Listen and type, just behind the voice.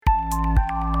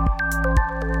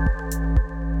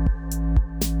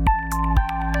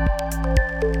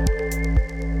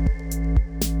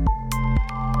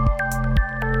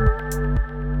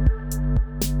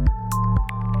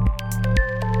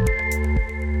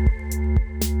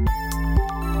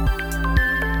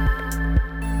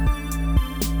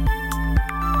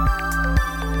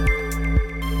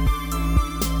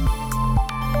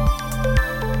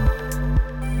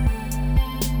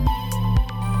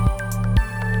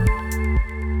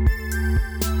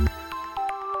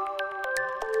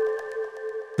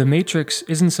The Matrix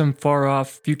isn't some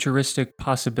far-off futuristic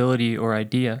possibility or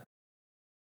idea.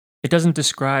 It doesn't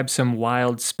describe some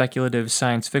wild speculative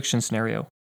science fiction scenario.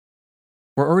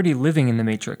 We're already living in the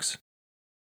Matrix.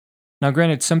 Now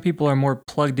granted, some people are more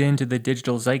plugged into the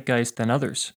digital zeitgeist than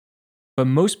others, but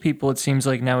most people, it seems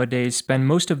like nowadays, spend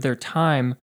most of their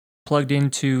time plugged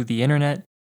into the internet,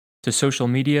 to social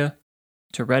media,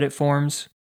 to Reddit forums,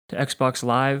 to Xbox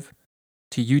Live,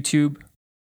 to YouTube.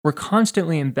 We're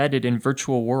constantly embedded in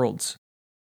virtual worlds.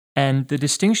 And the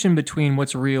distinction between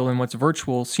what's real and what's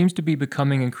virtual seems to be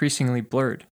becoming increasingly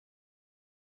blurred.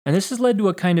 And this has led to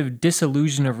a kind of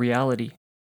disillusion of reality,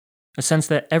 a sense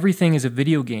that everything is a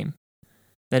video game,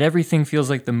 that everything feels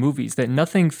like the movies, that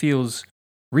nothing feels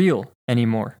real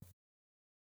anymore.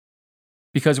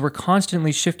 Because we're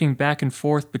constantly shifting back and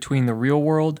forth between the real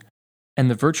world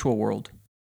and the virtual world.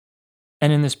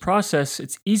 And in this process,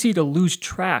 it's easy to lose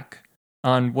track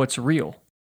on what's real.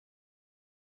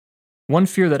 One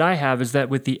fear that I have is that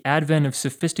with the advent of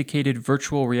sophisticated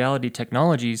virtual reality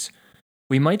technologies,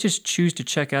 we might just choose to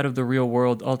check out of the real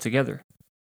world altogether.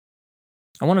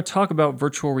 I want to talk about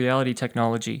virtual reality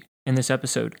technology in this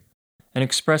episode and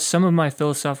express some of my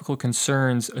philosophical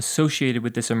concerns associated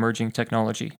with this emerging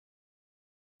technology.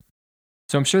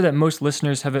 So I'm sure that most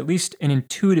listeners have at least an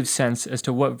intuitive sense as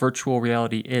to what virtual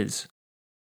reality is.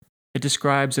 It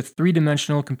describes a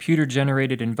three-dimensional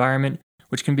computer-generated environment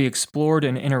which can be explored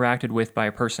and interacted with by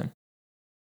a person.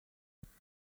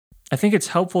 I think it's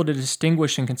helpful to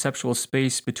distinguish in conceptual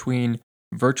space between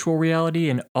virtual reality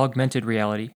and augmented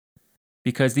reality,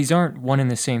 because these aren't one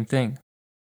and the same thing.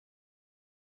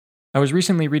 I was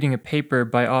recently reading a paper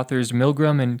by authors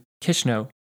Milgram and Kishno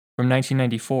from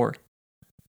 1994.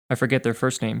 I forget their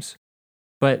first names,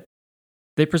 but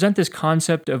they present this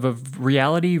concept of a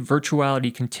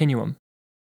reality-virtuality continuum,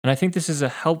 and I think this is a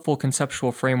helpful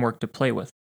conceptual framework to play with.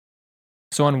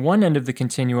 So on one end of the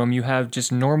continuum, you have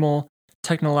just normal,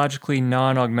 technologically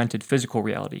non-augmented physical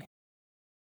reality.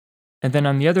 And then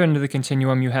on the other end of the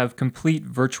continuum, you have complete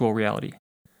virtual reality,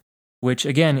 which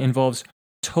again involves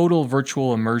total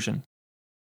virtual immersion.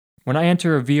 When I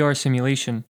enter a VR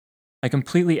simulation, I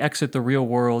completely exit the real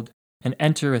world and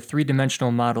enter a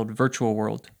three-dimensional modeled virtual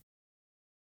world.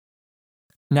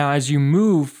 Now, as you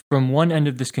move from one end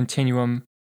of this continuum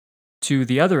to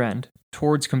the other end,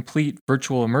 towards complete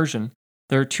virtual immersion,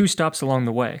 there are two stops along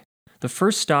the way. The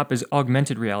first stop is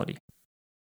augmented reality.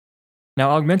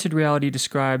 Now, augmented reality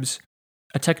describes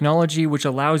a technology which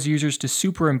allows users to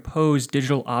superimpose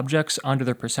digital objects onto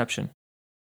their perception.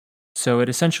 So it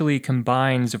essentially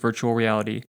combines virtual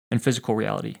reality and physical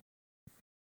reality.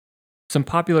 Some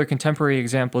popular contemporary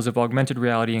examples of augmented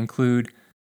reality include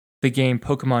the game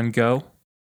Pokemon Go,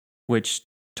 which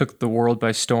took the world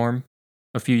by storm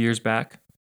a few years back.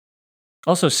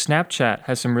 Also, Snapchat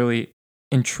has some really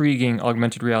intriguing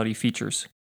augmented reality features.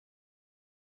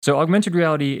 So augmented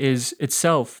reality is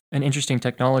itself an interesting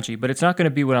technology, but it's not going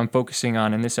to be what I'm focusing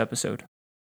on in this episode.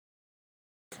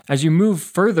 As you move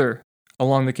further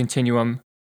along the continuum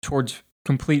towards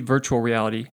complete virtual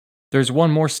reality, there's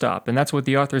one more stop, and that's what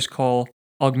the authors call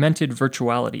augmented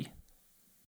virtuality.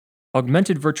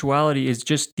 Augmented virtuality is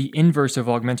just the inverse of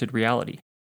augmented reality.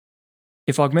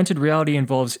 If augmented reality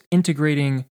involves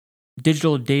integrating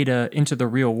digital data into the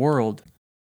real world,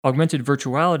 augmented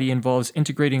virtuality involves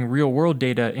integrating real-world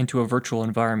data into a virtual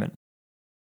environment.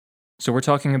 So we're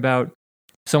talking about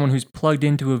someone who's plugged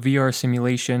into a VR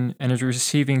simulation and is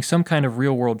receiving some kind of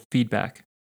real-world feedback.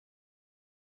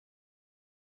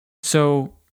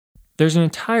 So there's an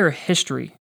entire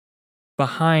history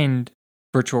behind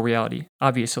virtual reality,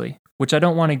 obviously, which I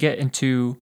don't want to get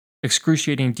into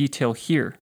excruciating detail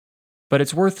here, but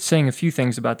it's worth saying a few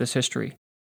things about this history.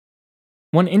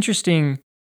 One interesting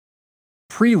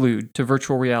prelude to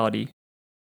virtual reality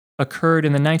occurred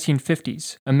in the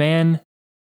 1950s. A man,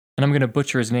 and I'm going to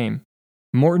butcher his name,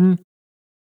 Morton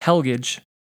Helgage,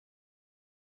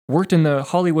 worked in the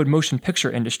Hollywood motion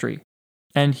picture industry,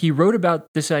 and he wrote about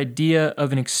this idea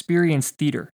of an experience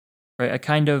theater, right? A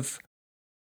kind of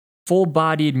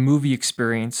full-bodied movie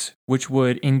experience which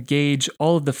would engage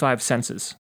all of the five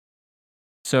senses.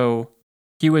 So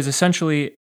he was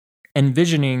essentially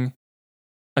envisioning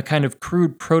a kind of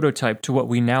crude prototype to what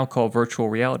we now call virtual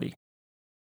reality.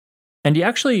 And he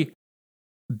actually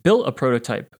built a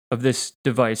prototype of this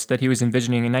device that he was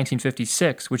envisioning in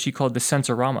 1956, which he called the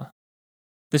Sensorama.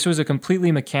 This was a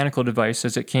completely mechanical device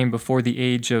as it came before the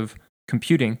age of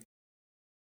computing.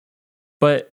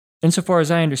 But insofar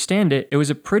as I understand it, it was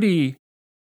a pretty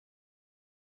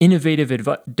innovative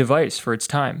device for its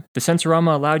time. The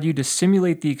Sensorama allowed you to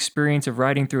simulate the experience of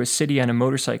riding through a city on a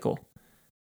motorcycle.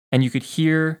 And you could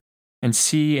hear and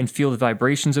see and feel the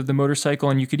vibrations of the motorcycle,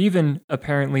 and you could even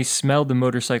apparently smell the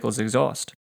motorcycle's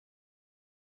exhaust.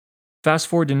 Fast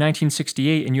forward to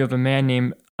 1968, and you have a man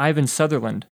named Ivan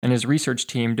Sutherland and his research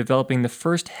team developing the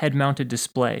first head-mounted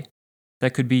display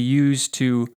that could be used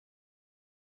to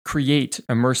create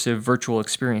immersive virtual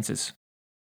experiences.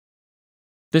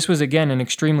 This was again an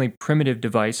extremely primitive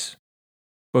device,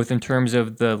 both in terms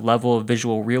of the level of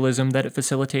visual realism that it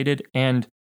facilitated and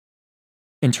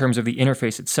in terms of the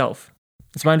interface itself.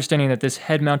 It's my understanding that this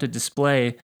head-mounted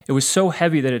display, it was so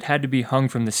heavy that it had to be hung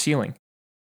from the ceiling.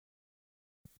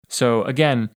 So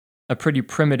again, a pretty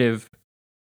primitive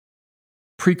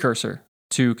precursor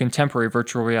to contemporary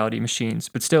virtual reality machines,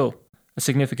 but still a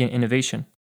significant innovation.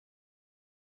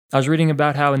 I was reading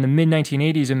about how in the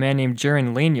mid-1980s, a man named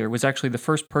Jaron Lanier was actually the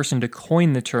first person to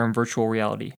coin the term virtual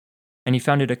reality, and he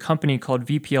founded a company called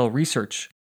VPL Research,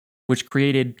 which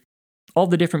created all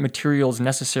the different materials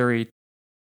necessary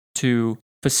to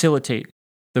facilitate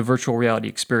the virtual reality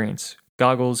experience: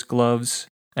 goggles, gloves,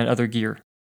 and other gear.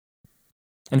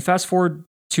 And fast forward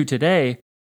to today,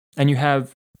 and you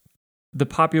have the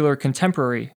popular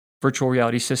contemporary virtual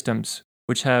reality systems,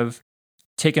 which have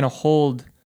taken a hold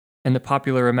in the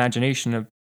popular imagination of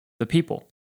the people.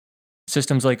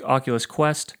 Systems like Oculus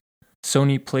Quest,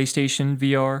 Sony PlayStation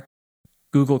VR,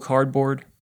 Google Cardboard,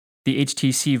 the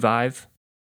HTC Vive.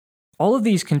 All of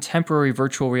these contemporary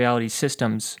virtual reality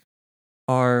systems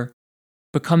are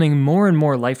becoming more and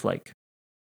more lifelike,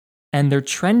 and they're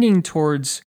trending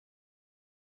towards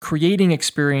creating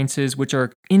experiences which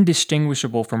are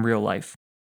indistinguishable from real life.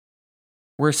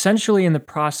 We're essentially in the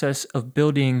process of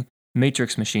building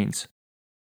matrix machines.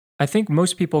 I think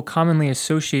most people commonly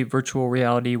associate virtual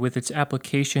reality with its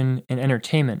application in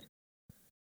entertainment.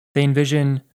 They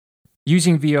envision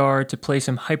using VR to play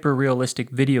some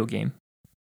hyper-realistic video game.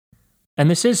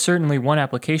 And this is certainly one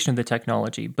application of the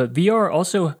technology, but VR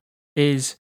also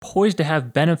is poised to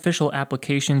have beneficial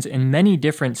applications in many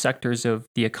different sectors of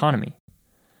the economy.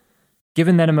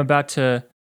 Given that I'm about to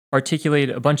articulate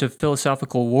a bunch of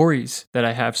philosophical worries that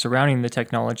I have surrounding the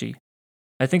technology,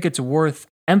 I think it's worth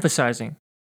emphasizing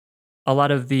a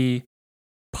lot of the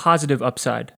positive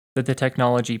upside that the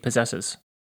technology possesses.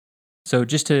 So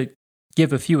just to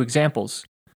give a few examples,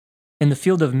 in the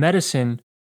field of medicine,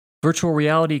 virtual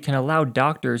reality can allow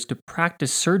doctors to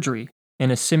practice surgery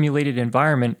in a simulated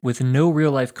environment with no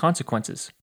real-life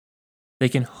consequences. They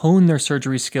can hone their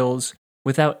surgery skills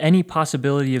without any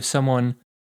possibility of someone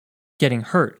getting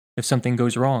hurt if something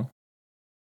goes wrong.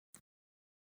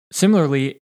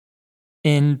 Similarly,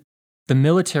 in the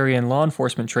military and law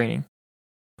enforcement training,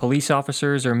 police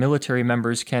officers or military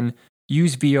members can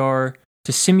use VR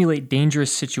to simulate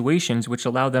dangerous situations, which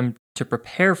allow them to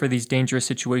prepare for these dangerous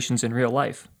situations in real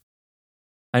life.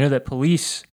 I know that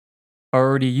police are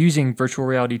already using virtual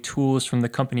reality tools from the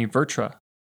company Virtra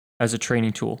as a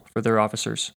training tool for their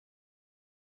officers.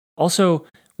 Also,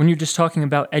 when you're just talking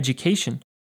about education,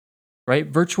 right?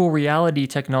 Virtual reality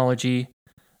technology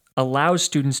allows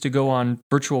students to go on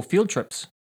virtual field trips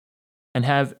and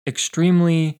have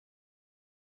extremely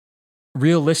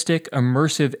realistic,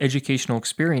 immersive educational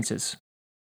experiences.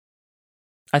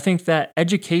 I think that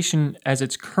education as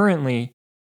it's currently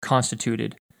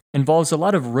constituted involves a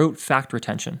lot of rote fact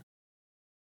retention.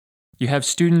 You have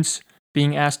students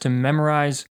being asked to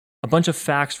memorize a bunch of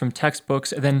facts from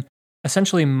textbooks and then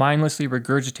essentially mindlessly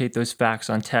regurgitate those facts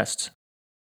on tests.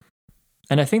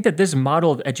 And I think that this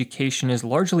model of education is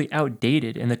largely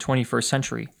outdated in the 21st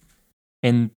century,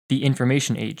 in the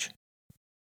information age.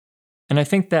 And I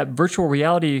think that virtual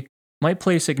reality might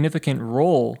play a significant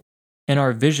role in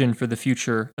our vision for the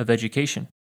future of education.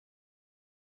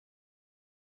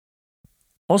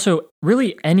 Also,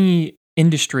 really any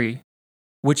industry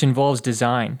which involves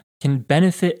design can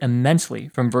benefit immensely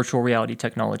from virtual reality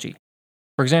technology.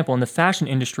 For example, in the fashion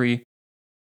industry,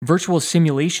 virtual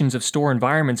simulations of store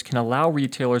environments can allow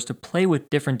retailers to play with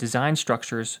different design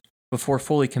structures before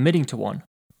fully committing to one,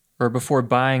 or before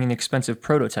buying an expensive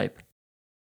prototype.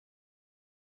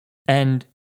 And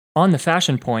on the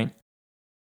fashion point,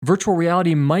 virtual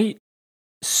reality might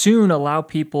soon allow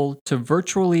people to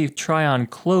virtually try on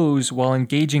clothes while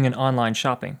engaging in online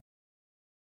shopping.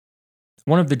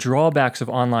 One of the drawbacks of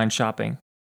online shopping,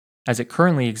 as it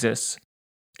currently exists,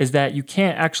 is that you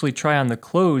can't actually try on the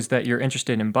clothes that you're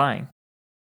interested in buying.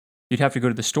 You'd have to go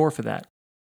to the store for that.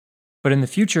 But in the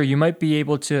future, you might be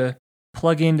able to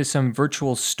plug into some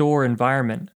virtual store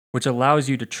environment, which allows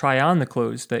you to try on the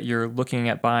clothes that you're looking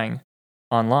at buying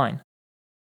online.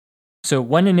 So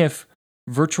when and if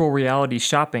virtual reality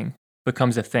shopping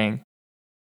becomes a thing,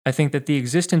 I think that the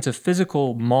existence of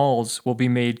physical malls will be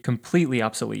made completely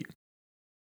obsolete.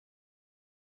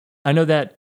 I know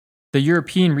that the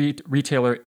European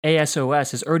retailer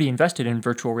ASOS has already invested in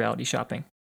virtual reality shopping.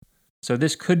 So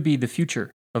this could be the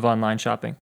future of online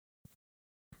shopping.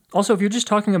 Also, if you're just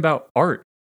talking about art,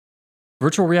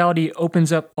 virtual reality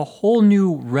opens up a whole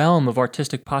new realm of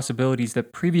artistic possibilities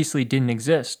that previously didn't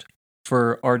exist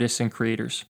for artists and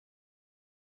creators.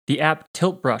 The app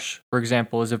Tilt Brush, for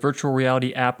example, is a virtual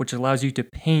reality app which allows you to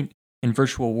paint in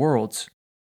virtual worlds.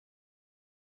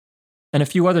 And a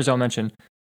few others I'll mention.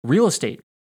 Real estate.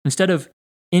 Instead of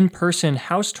in-person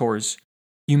house tours,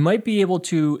 you might be able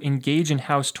to engage in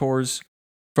house tours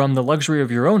from the luxury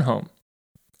of your own home,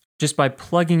 just by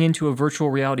plugging into a virtual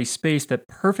reality space that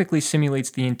perfectly simulates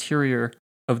the interior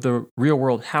of the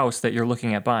real-world house that you're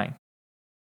looking at buying.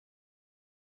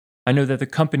 I know that the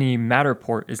company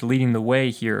Matterport is leading the way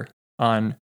here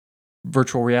on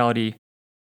virtual reality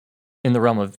in the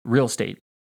realm of real estate.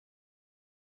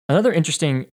 Another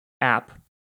interesting app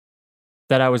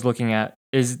that I was looking at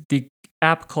is the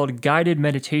app called Guided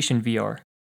Meditation VR,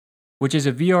 which is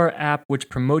a VR app which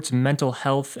promotes mental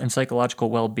health and psychological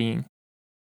well-being.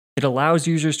 It allows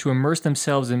users to immerse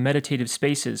themselves in meditative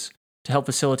spaces to help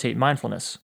facilitate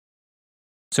mindfulness.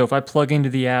 So if I plug into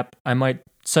the app, I might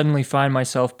suddenly find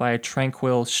myself by a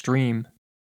tranquil stream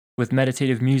with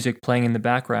meditative music playing in the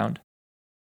background.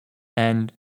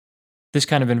 And this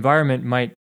kind of environment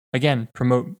might, again,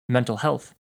 promote mental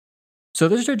health. So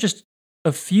those are just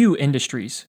a few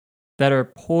industries that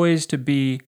are poised to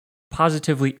be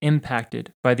positively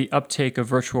impacted by the uptake of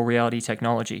virtual reality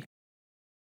technology.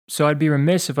 So I'd be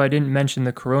remiss if I didn't mention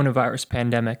the coronavirus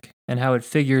pandemic and how it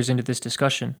figures into this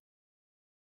discussion.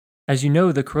 As you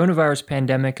know, the coronavirus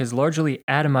pandemic has largely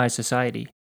atomized society,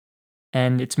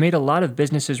 and it's made a lot of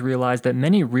businesses realize that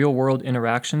many real-world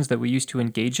interactions that we used to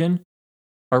engage in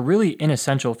are really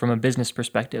inessential from a business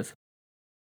perspective.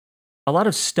 A lot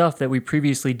of stuff that we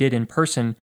previously did in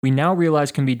person, we now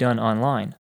realize can be done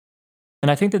online. And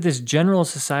I think that this general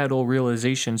societal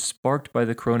realization sparked by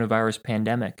the coronavirus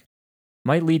pandemic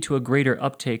might lead to a greater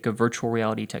uptake of virtual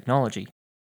reality technology.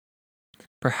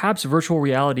 Perhaps virtual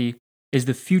reality is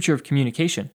the future of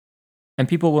communication, and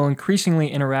people will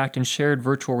increasingly interact in shared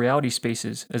virtual reality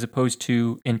spaces as opposed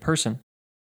to in person.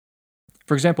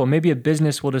 For example, maybe a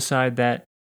business will decide that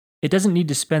it doesn't need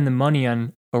to spend the money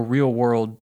on a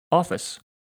real-world office.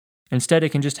 Instead, it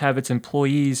can just have its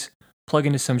employees plug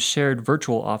into some shared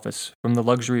virtual office from the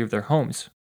luxury of their homes.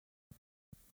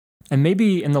 And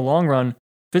maybe in the long run,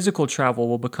 physical travel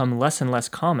will become less and less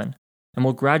common and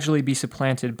will gradually be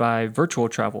supplanted by virtual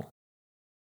travel.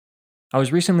 I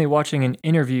was recently watching an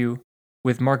interview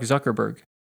with Mark Zuckerberg,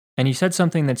 and he said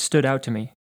something that stood out to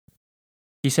me.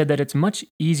 He said that it's much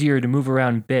easier to move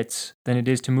around bits than it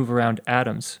is to move around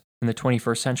atoms in the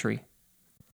 21st century.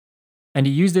 And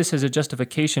he used this as a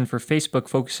justification for Facebook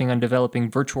focusing on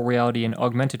developing virtual reality and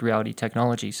augmented reality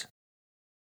technologies.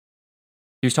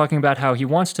 He was talking about how he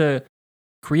wants to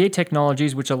create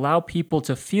technologies which allow people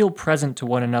to feel present to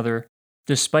one another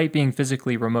despite being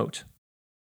physically remote.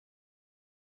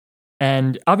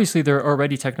 And obviously, there are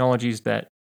already technologies that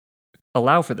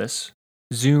allow for this,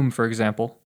 Zoom, for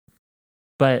example.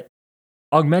 But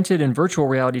augmented and virtual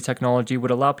reality technology would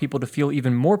allow people to feel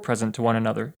even more present to one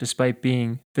another despite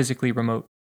being physically remote.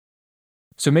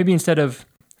 So maybe instead of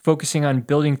focusing on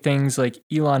building things like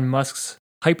Elon Musk's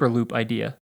Hyperloop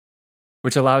idea,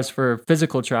 which allows for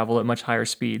physical travel at much higher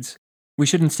speeds, we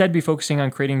should instead be focusing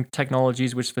on creating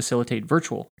technologies which facilitate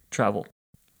virtual travel.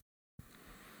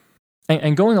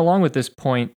 And going along with this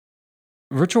point,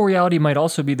 virtual reality might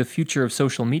also be the future of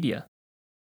social media.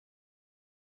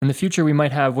 In the future, we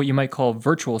might have what you might call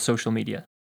virtual social media,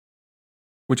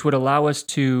 which would allow us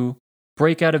to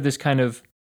break out of this kind of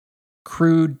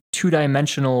crude,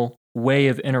 two-dimensional way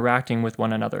of interacting with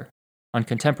one another on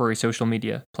contemporary social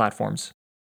media platforms.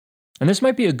 And this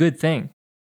might be a good thing,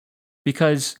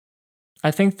 because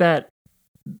I think that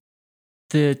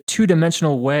the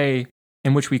two-dimensional way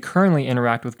in which we currently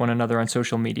interact with one another on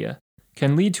social media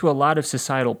can lead to a lot of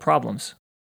societal problems.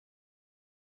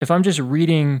 If I'm just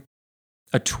reading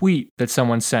a tweet that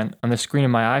someone sent on the screen of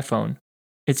my iPhone,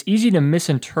 it's easy to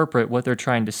misinterpret what they're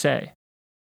trying to say.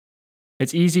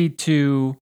 It's easy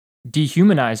to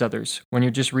dehumanize others when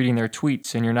you're just reading their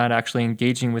tweets and you're not actually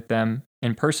engaging with them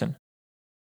in person.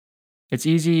 It's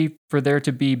easy for there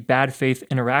to be bad faith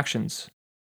interactions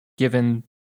given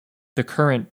the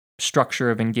current structure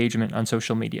of engagement on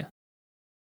social media.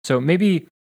 So maybe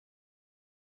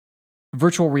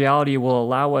virtual reality will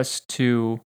allow us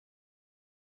to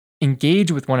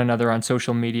engage with one another on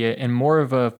social media in more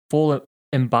of a full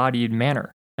embodied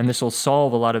manner. And this will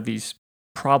solve a lot of these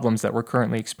problems that we're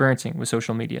currently experiencing with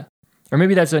social media. Or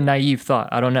maybe that's a naive thought,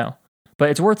 I don't know. But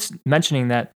it's worth mentioning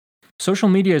that social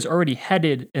media is already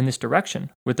headed in this direction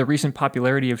with the recent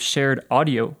popularity of shared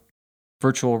audio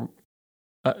social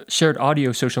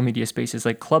media spaces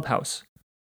like Clubhouse.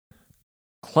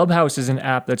 Clubhouse is an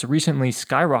app that's recently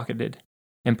skyrocketed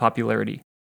in popularity.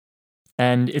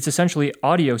 And it's essentially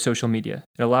audio social media.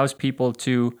 It allows people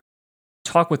to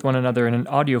talk with one another in an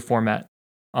audio format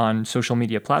on social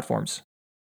media platforms.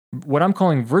 What I'm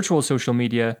calling virtual social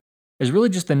media is really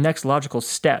just the next logical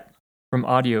step from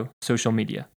audio social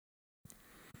media.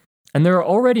 And there are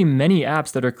already many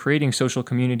apps that are creating social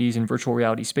communities in virtual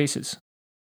reality spaces.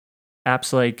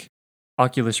 Apps like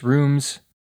Oculus Rooms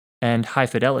and High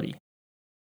Fidelity.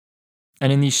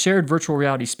 And in these shared virtual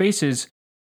reality spaces,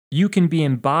 you can be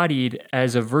embodied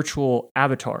as a virtual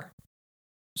avatar.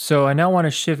 So I now want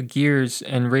to shift gears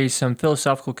and raise some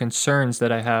philosophical concerns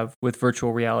that I have with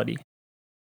virtual reality.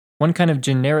 One kind of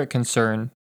generic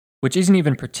concern, which isn't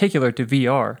even particular to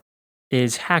VR,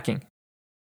 is hacking.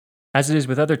 As it is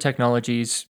with other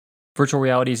technologies, virtual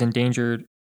reality is in danger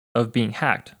of being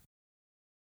hacked.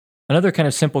 Another kind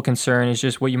of simple concern is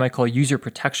just what you might call user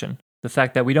protection. The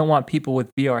fact that we don't want people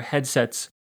with VR headsets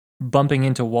bumping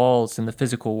into walls in the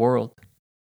physical world.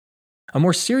 A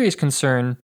more serious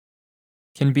concern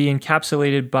can be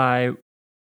encapsulated by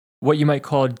what you might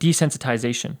call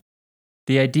desensitization.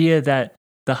 The idea that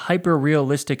the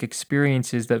hyper-realistic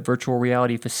experiences that virtual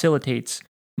reality facilitates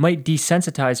might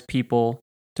desensitize people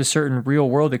to certain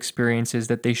real-world experiences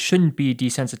that they shouldn't be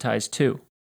desensitized to.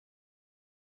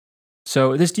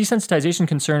 So this desensitization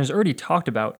concern is already talked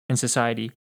about in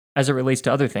society as it relates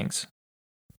to other things.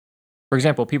 For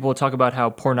example, people will talk about how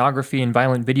pornography and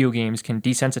violent video games can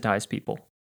desensitize people.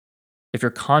 If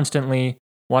you're constantly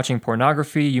watching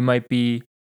pornography, you might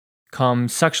become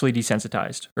sexually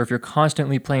desensitized. Or if you're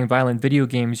constantly playing violent video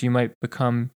games, you might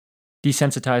become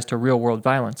desensitized to real-world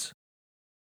violence.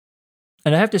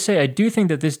 And I have to say, I do think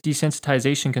that this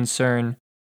desensitization concern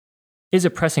is a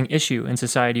pressing issue in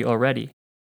society already.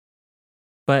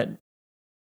 But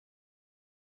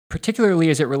particularly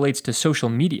as it relates to social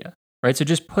media, right? So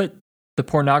just put the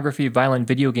pornography, violent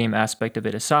video game aspect of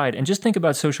it aside and just think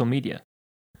about social media.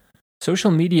 Social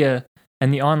media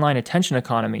and the online attention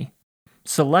economy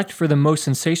select for the most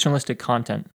sensationalistic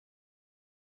content.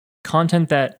 Content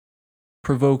that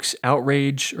provokes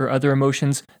outrage or other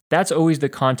emotions, that's always the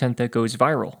content that goes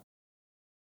viral.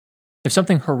 If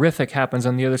something horrific happens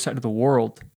on the other side of the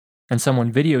world and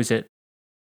someone videos it,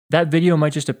 that video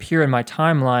might just appear in my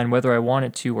timeline whether I want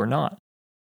it to or not.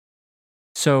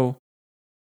 So,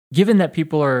 given that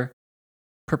people are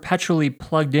perpetually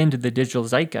plugged into the digital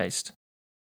zeitgeist,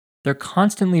 they're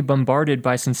constantly bombarded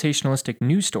by sensationalistic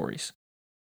news stories.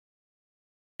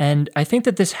 And I think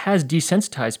that this has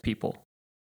desensitized people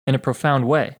in a profound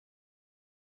way.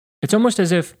 It's almost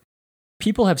as if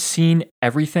people have seen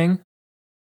everything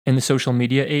in the social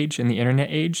media age, in the internet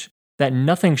age, that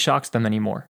nothing shocks them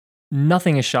anymore.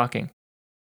 Nothing is shocking.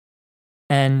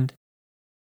 And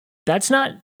that's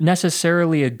not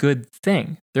necessarily a good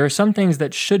thing. There are some things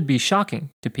that should be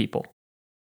shocking to people.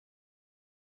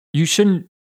 You shouldn't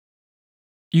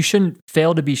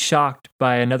fail to be shocked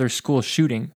by another school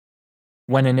shooting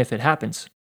when and if it happens.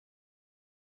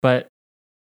 But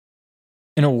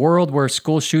in a world where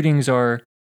school shootings are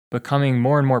becoming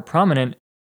more and more prominent,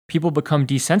 people become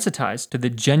desensitized to the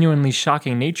genuinely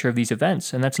shocking nature of these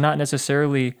events, and that's not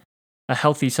necessarily a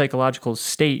healthy psychological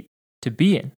state to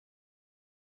be in.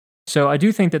 So I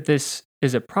do think that this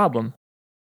is a problem.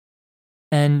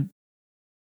 And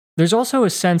there's also a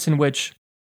sense in which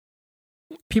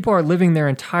people are living their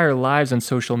entire lives on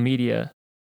social media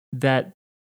that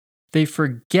they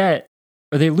forget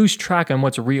or they lose track on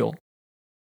what's real.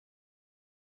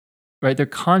 Right? They're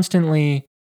constantly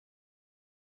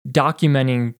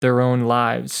documenting their own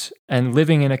lives and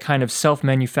living in a kind of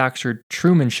self-manufactured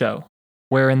Truman Show,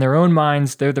 where in their own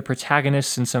minds, they're the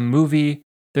protagonists in some movie,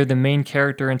 they're the main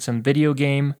character in some video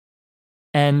game,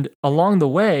 and along the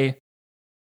way,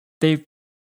 they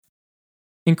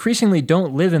increasingly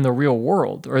don't live in the real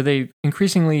world, or they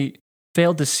increasingly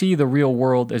fail to see the real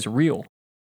world as real.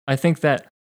 I think that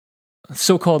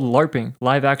so-called LARPing,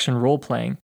 live-action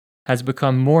role-playing, has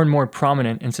become more and more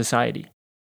prominent in society,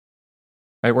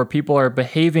 right? Where people are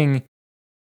behaving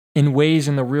in ways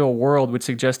in the real world which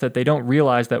suggest that they don't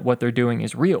realize that what they're doing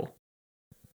is real.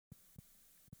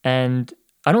 And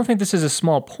I don't think this is a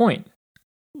small point.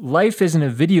 Life isn't a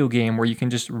video game where you can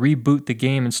just reboot the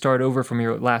game and start over from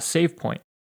your last save point.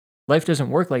 Life doesn't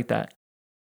work like that.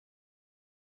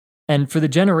 And for the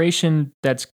generation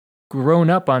that's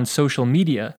grown up on social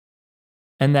media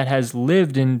and that has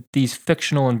lived in these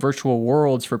fictional and virtual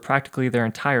worlds for practically their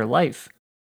entire life,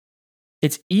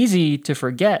 it's easy to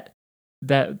forget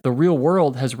that the real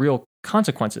world has real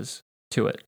consequences to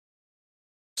it.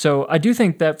 So I do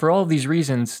think that for all of these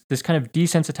reasons, this kind of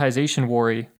desensitization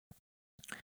worry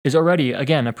is already,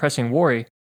 again, a pressing worry.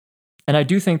 And I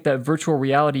do think that virtual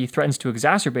reality threatens to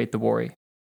exacerbate the worry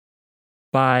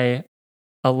by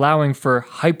allowing for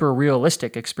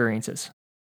hyper-realistic experiences.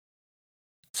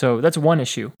 So that's one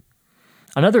issue.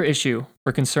 Another issue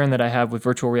or concern that I have with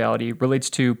virtual reality relates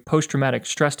to post-traumatic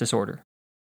stress disorder.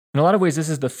 In a lot of ways, this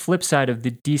is the flip side of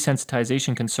the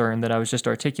desensitization concern that I was just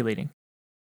articulating.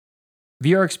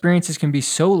 VR experiences can be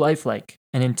so lifelike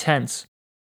and intense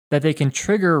that they can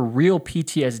trigger real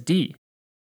PTSD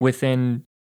within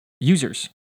users.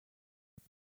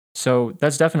 So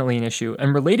that's definitely an issue.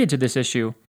 And related to this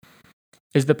issue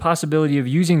is the possibility of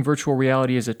using virtual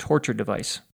reality as a torture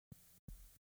device.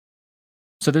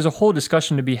 So there's a whole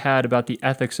discussion to be had about the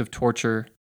ethics of torture,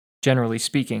 generally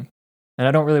speaking. And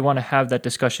I don't really want to have that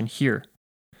discussion here.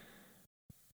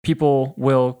 People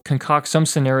will concoct some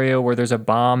scenario where there's a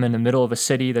bomb in the middle of a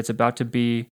city that's about to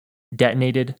be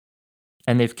detonated,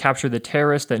 and they've captured the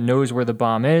terrorist that knows where the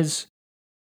bomb is.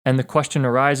 And the question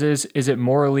arises, is it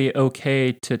morally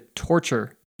okay to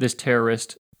torture this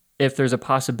terrorist if there's a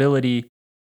possibility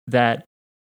that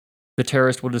the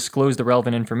terrorist will disclose the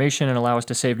relevant information and allow us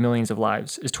to save millions of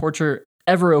lives? Is torture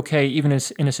ever okay, even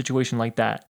in a situation like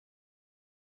that?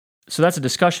 So that's a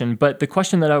discussion, but the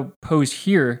question that I pose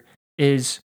here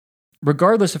is,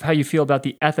 regardless of how you feel about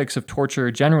the ethics of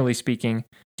torture generally speaking,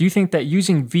 do you think that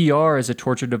using VR as a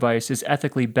torture device is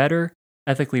ethically better,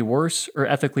 ethically worse, or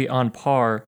ethically on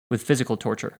par with physical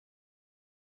torture?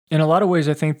 In a lot of ways,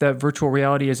 I think that virtual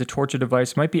reality as a torture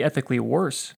device might be ethically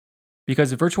worse,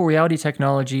 because virtual reality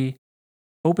technology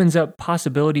opens up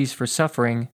possibilities for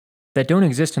suffering that don't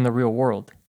exist in the real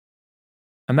world.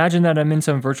 Imagine that I'm in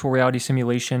some virtual reality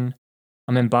simulation,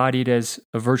 I'm embodied as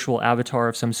a virtual avatar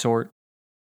of some sort,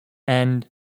 and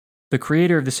the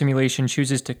creator of the simulation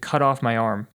chooses to cut off my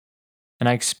arm, and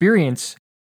I experience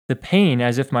the pain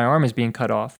as if my arm is being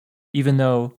cut off, even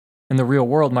though in the real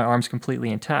world my arm's completely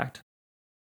intact.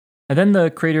 And then the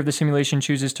creator of the simulation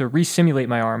chooses to re-simulate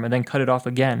my arm and then cut it off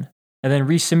again, and then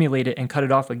re-simulate it and cut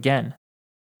it off again.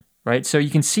 Right? So you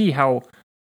can see how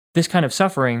this kind of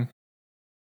suffering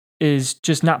is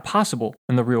just not possible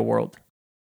in the real world.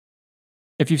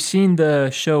 If you've seen the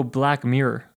show Black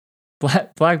Mirror,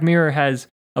 Black Mirror has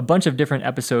a bunch of different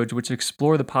episodes which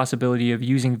explore the possibility of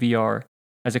using VR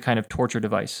as a kind of torture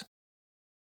device.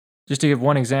 Just to give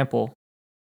one example,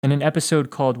 in an episode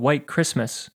called White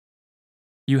Christmas,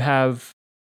 you have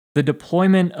the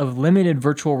deployment of limited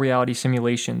virtual reality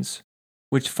simulations,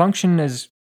 which function as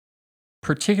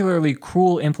particularly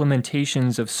cruel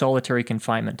implementations of solitary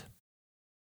confinement.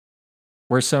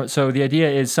 So the idea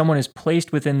is someone is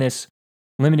placed within this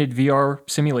limited VR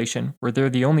simulation where they're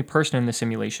the only person in the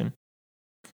simulation.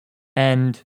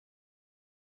 And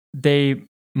they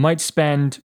might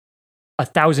spend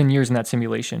 1,000 years in that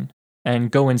simulation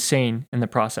and go insane in the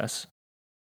process.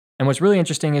 And what's really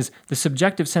interesting is the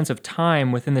subjective sense of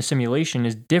time within the simulation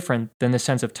is different than the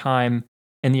sense of time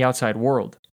in the outside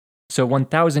world. So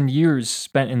 1,000 years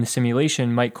spent in the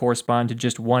simulation might correspond to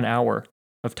just 1 hour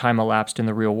of time elapsed in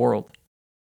the real world.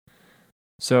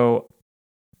 So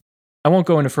I won't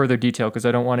go into further detail because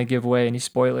I don't want to give away any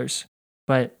spoilers,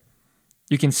 but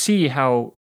you can see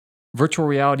how virtual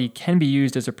reality can be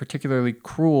used as a particularly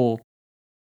cruel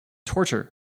torture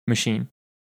machine.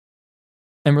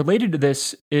 And related to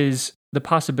this is the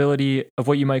possibility of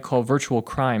what you might call virtual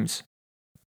crimes.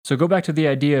 So go back to the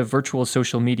idea of virtual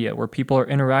social media, where people are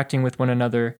interacting with one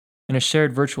another in a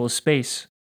shared virtual space,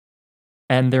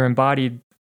 and they're embodied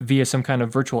via some kind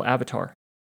of virtual avatar.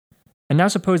 And now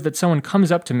suppose that someone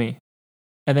comes up to me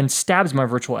and then stabs my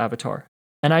virtual avatar,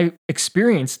 and I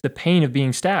experience the pain of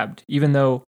being stabbed, even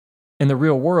though in the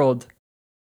real world,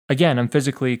 again, I'm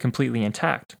physically completely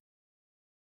intact.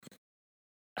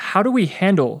 How do we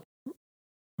handle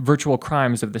virtual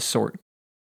crimes of this sort?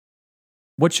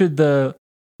 What should the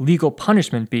legal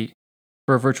punishment be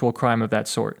for a virtual crime of that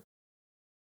sort?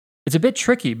 It's a bit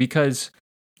tricky because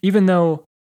even though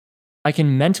I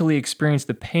can mentally experience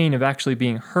the pain of actually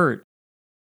being hurt,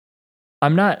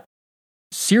 I'm not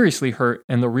seriously hurt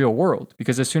in the real world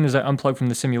because as soon as I unplug from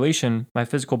the simulation, my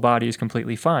physical body is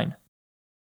completely fine.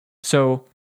 So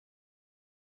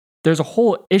there's a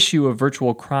whole issue of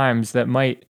virtual crimes that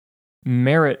might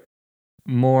merit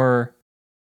more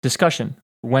discussion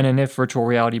when and if virtual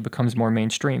reality becomes more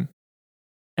mainstream.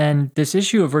 And this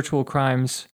issue of virtual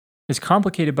crimes is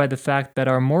complicated by the fact that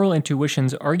our moral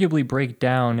intuitions arguably break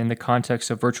down in the context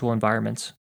of virtual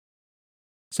environments.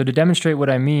 So to demonstrate what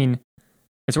I mean,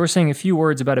 it's worth saying a few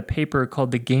words about a paper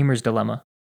called The Gamer's Dilemma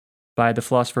by the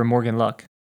philosopher Morgan Luck.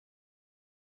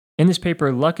 In this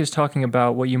paper, Luck is talking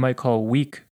about what you might call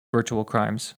weak virtual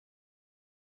crimes.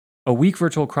 A weak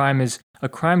virtual crime is a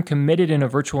crime committed in a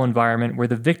virtual environment where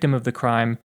the victim of the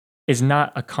crime is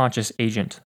not a conscious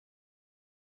agent.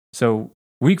 So,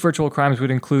 weak virtual crimes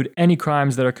would include any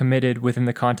crimes that are committed within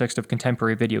the context of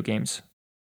contemporary video games.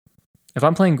 If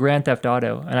I'm playing Grand Theft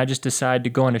Auto and I just decide to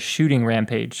go on a shooting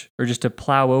rampage or just to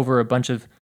plow over a bunch of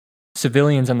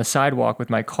civilians on the sidewalk with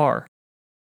my car,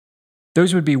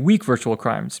 those would be weak virtual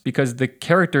crimes because the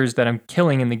characters that I'm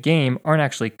killing in the game aren't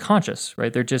actually conscious,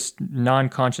 right? They're just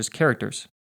non-conscious characters.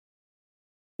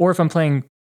 Or if I'm playing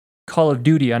Call of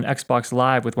Duty on Xbox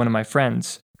Live with one of my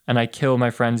friends and I kill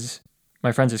my friend's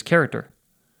character,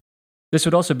 this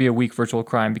would also be a weak virtual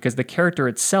crime because the character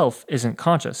itself isn't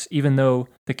conscious, even though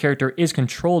the character is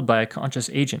controlled by a conscious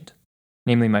agent,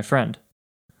 namely my friend.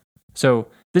 So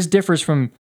this differs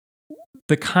from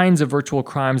the kinds of virtual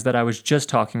crimes that I was just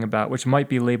talking about, which might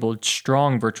be labeled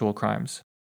strong virtual crimes.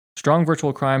 Strong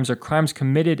virtual crimes are crimes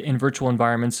committed in virtual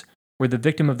environments where the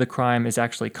victim of the crime is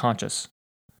actually conscious.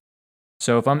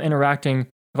 So if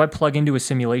I plug into a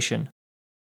simulation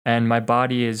and my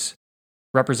body is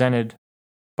represented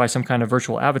by some kind of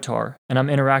virtual avatar, and I'm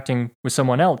interacting with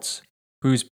someone else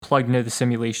who's plugged into the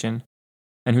simulation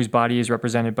and whose body is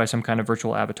represented by some kind of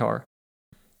virtual avatar,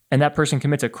 and that person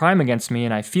commits a crime against me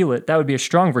and I feel it, that would be a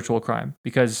strong virtual crime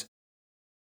because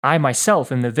I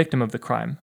myself am the victim of the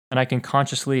crime and I can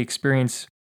consciously experience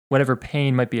whatever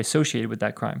pain might be associated with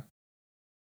that crime.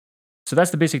 So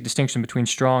that's the basic distinction between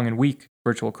strong and weak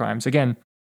virtual crimes. Again,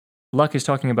 Luck is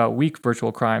talking about weak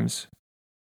virtual crimes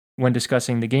when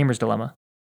discussing the gamer's dilemma.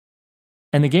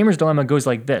 And the gamer's dilemma goes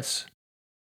like this.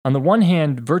 On the one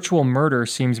hand, virtual murder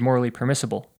seems morally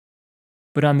permissible.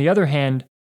 But on the other hand,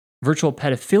 virtual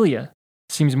pedophilia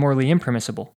seems morally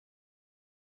impermissible.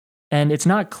 And it's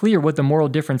not clear what the moral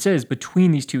difference is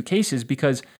between these two cases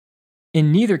because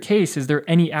in neither case is there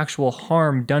any actual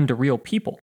harm done to real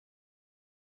people.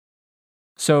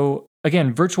 So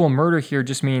again, virtual murder here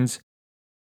just means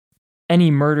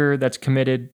any murder that's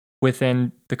committed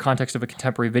within the context of a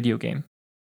contemporary video game,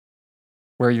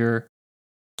 where you're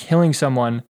killing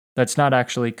someone that's not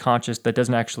actually conscious, that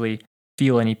doesn't actually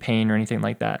feel any pain or anything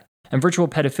like that. And virtual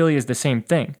pedophilia is the same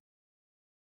thing.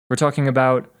 We're talking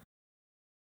about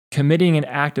committing an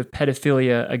act of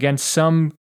pedophilia against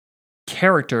some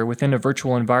character within a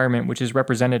virtual environment which is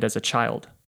represented as a child.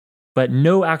 But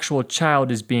no actual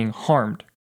child is being harmed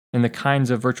in the kinds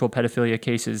of virtual pedophilia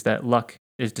cases that Luck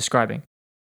is describing.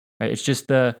 Right? It's just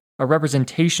a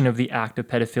representation of the act of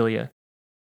pedophilia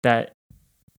that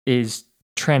is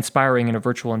transpiring in a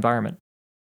virtual environment.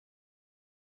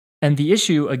 And the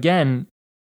issue, again,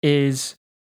 is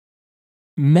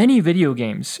many video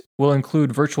games will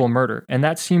include virtual murder, and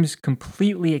that seems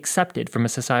completely accepted from a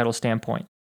societal standpoint.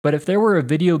 But if there were a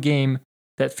video game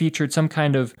that featured some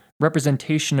kind of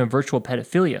representation of virtual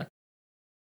pedophilia,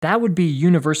 that would be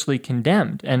universally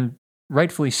condemned, and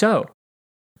rightfully so.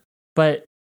 But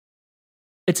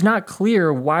it's not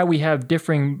clear why we have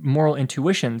differing moral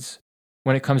intuitions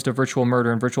when it comes to virtual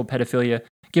murder and virtual pedophilia,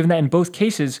 given that in both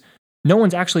cases, no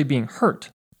one's actually being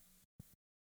hurt.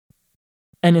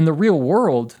 And in the real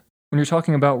world, when you're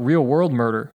talking about real world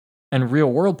murder and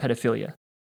real world pedophilia,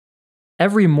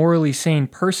 every morally sane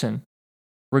person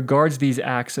regards these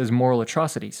acts as moral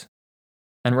atrocities,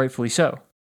 and rightfully so.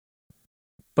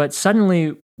 But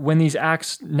suddenly, when these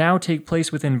acts now take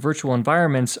place within virtual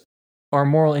environments, our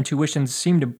moral intuitions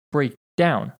seem to break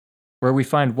down, where we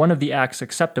find one of the acts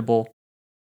acceptable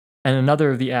and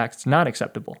another of the acts not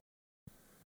acceptable.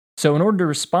 So in order to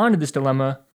respond to this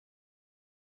dilemma,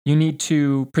 you need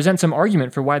to present some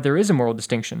argument for why there is a moral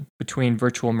distinction between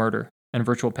virtual murder and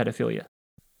virtual pedophilia.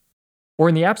 Or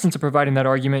in the absence of providing that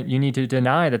argument, you need to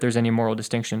deny that there's any moral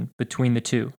distinction between the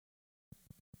two.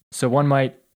 So one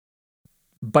might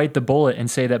bite the bullet and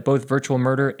say that both virtual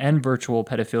murder and virtual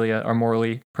pedophilia are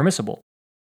morally permissible,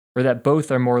 or that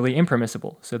both are morally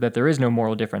impermissible, so that there is no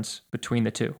moral difference between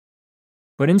the two.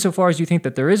 But insofar as you think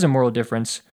that there is a moral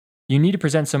difference, you need to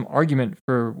present some argument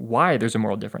for why there's a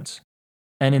moral difference.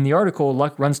 And in the article,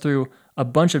 Luck runs through a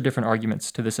bunch of different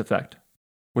arguments to this effect,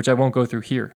 which I won't go through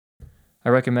here. I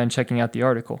recommend checking out the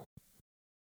article.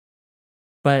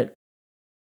 But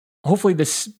hopefully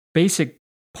this basic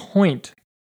point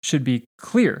should be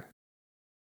clear.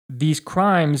 These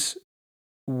crimes,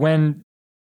 when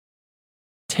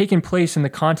taken place in the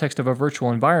context of a virtual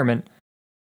environment,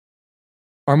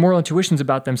 our moral intuitions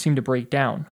about them seem to break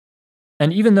down.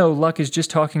 And even though Luck is just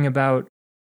talking about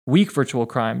weak virtual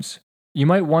crimes, you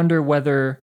might wonder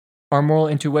whether our moral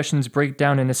intuitions break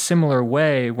down in a similar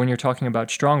way when you're talking about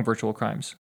strong virtual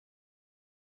crimes.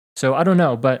 So I don't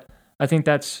know, but I think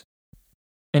that's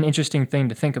an interesting thing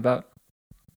to think about.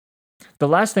 The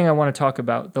last thing I want to talk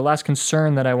about, the last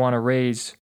concern that I want to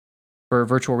raise for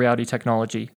virtual reality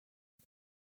technology,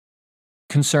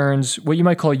 concerns what you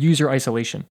might call user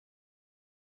isolation.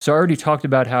 So I already talked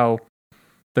about how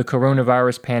the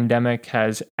coronavirus pandemic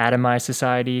has atomized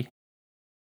society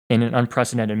in an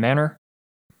unprecedented manner.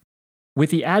 With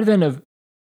the advent of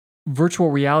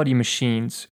virtual reality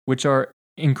machines, which are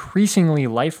increasingly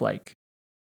lifelike,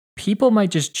 people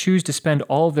might just choose to spend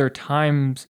all of their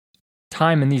time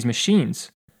in these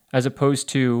machines as opposed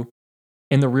to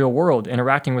in the real world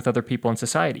interacting with other people in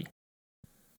society.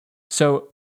 So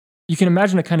you can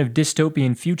imagine a kind of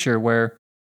dystopian future where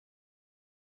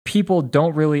people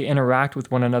don't really interact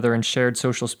with one another in shared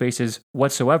social spaces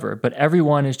whatsoever, but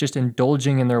everyone is just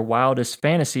indulging in their wildest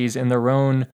fantasies in their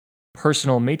own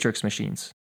personal matrix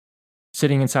machines,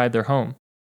 sitting inside their home.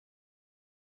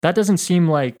 That doesn't seem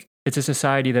like it's a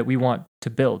society that we want to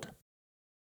build.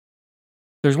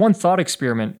 There's one thought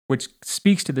experiment which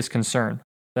speaks to this concern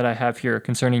that I have here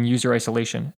concerning user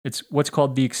isolation. It's what's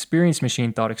called the experience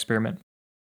machine thought experiment.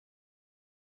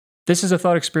 This is a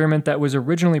thought experiment that was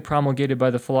originally promulgated by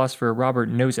the philosopher Robert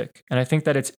Nozick, and I think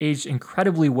that it's aged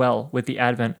incredibly well with the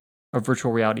advent of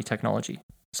virtual reality technology.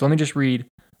 So let me just read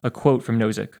a quote from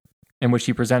Nozick, in which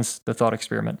he presents the thought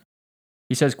experiment.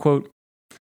 He says, quote,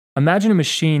 "Imagine a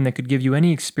machine that could give you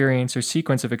any experience or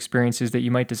sequence of experiences that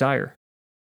you might desire.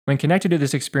 When connected to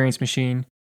this experience machine,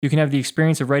 you can have the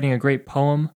experience of writing a great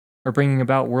poem, or bringing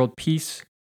about world peace,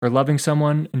 or loving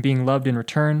someone and being loved in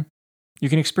return. You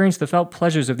can experience the felt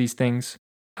pleasures of these things,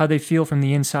 how they feel from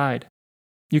the inside.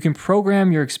 You can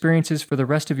program your experiences for the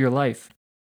rest of your life.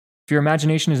 If your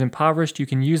imagination is impoverished, you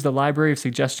can use the library of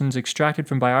suggestions extracted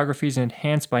from biographies and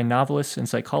enhanced by novelists and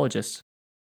psychologists.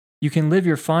 You can live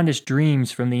your fondest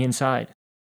dreams from the inside.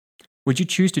 Would you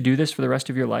choose to do this for the rest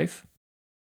of your life?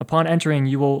 Upon entering,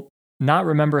 you will not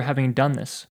remember having done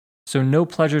this, so no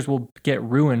pleasures will get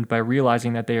ruined by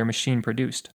realizing that they are machine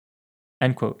produced."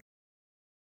 End quote.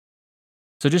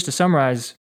 So just to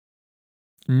summarize,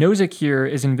 Nozick here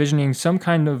is envisioning some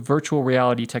kind of virtual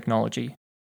reality technology,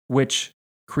 which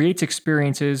creates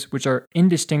experiences which are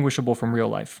indistinguishable from real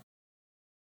life.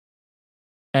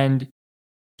 And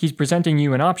he's presenting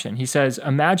you an option. He says,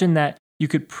 imagine that you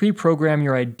could pre-program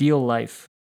your ideal life.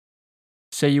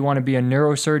 Say you want to be a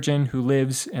neurosurgeon who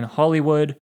lives in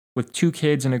Hollywood with 2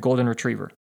 kids and a golden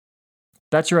retriever.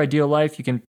 That's your ideal life. You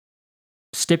can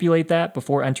stipulate that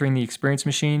before entering the experience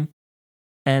machine,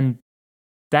 and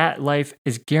that life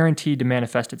is guaranteed to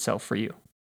manifest itself for you.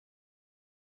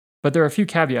 But there are a few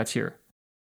caveats here.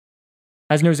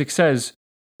 As Nozick says,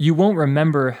 you won't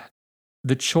remember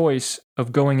the choice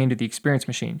of going into the experience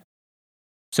machine.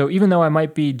 So even though I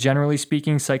might be, generally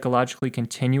speaking, psychologically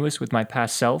continuous with my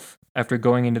past self after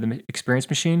going into the experience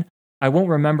machine, I won't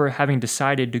remember having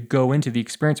decided to go into the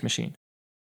experience machine.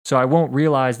 So I won't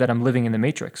realize that I'm living in the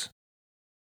matrix.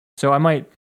 So I might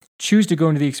choose to go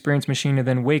into the experience machine and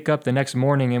then wake up the next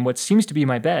morning in what seems to be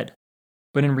my bed,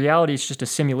 but in reality it's just a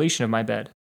simulation of my bed.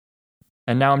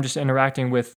 And now I'm just interacting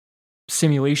with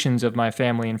simulations of my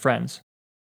family and friends,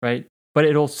 right? But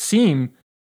it'll seem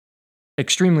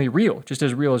extremely real, just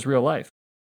as real life.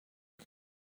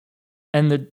 And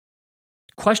the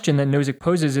question that Nozick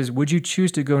poses is, would you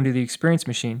choose to go into the experience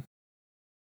machine?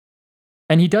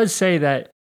 And he does say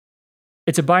that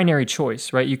it's a binary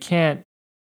choice, right? You can't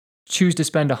choose to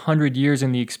spend 100 years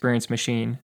in the experience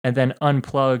machine and then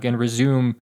unplug and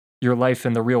resume your life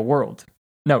in the real world.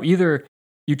 No, either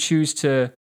you choose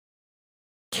to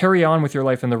carry on with your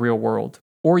life in the real world,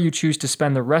 or you choose to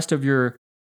spend the rest of your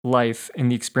life in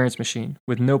the experience machine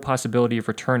with no possibility of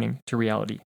returning to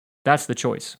reality. That's the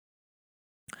choice.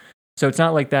 So it's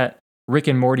not like that Rick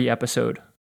and Morty episode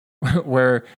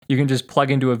where you can just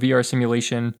plug into a VR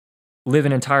simulation, live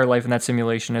an entire life in that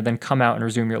simulation, and then come out and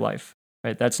resume your life.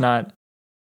 Right? That's not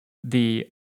the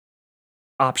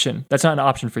option. That's not an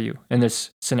option for you in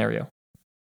this scenario.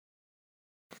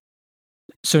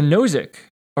 So Nozick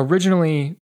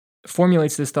originally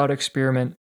formulates this thought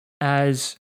experiment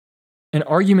as an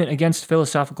argument against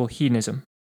philosophical hedonism.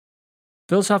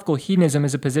 Philosophical hedonism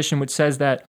is a position which says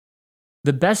that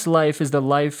the best life is the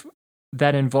life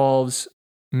that involves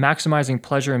maximizing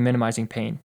pleasure and minimizing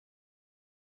pain.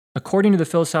 According to the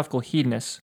philosophical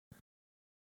hedonists,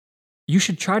 you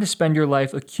should try to spend your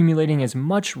life accumulating as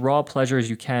much raw pleasure as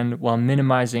you can while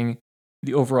minimizing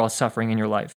the overall suffering in your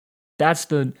life. That's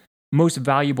the most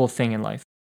valuable thing in life,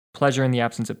 pleasure in the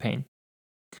absence of pain.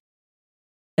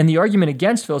 And the argument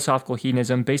against philosophical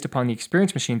hedonism based upon the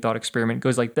experience machine thought experiment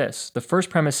goes like this. The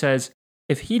first premise says,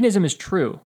 if hedonism is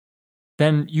true,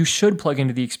 then you should plug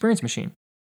into the experience machine.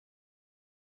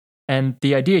 And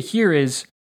the idea here is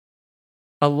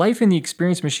a life in the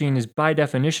experience machine is by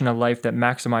definition a life that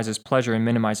maximizes pleasure and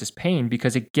minimizes pain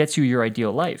because it gets you your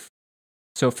ideal life.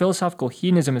 So if philosophical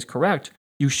hedonism is correct,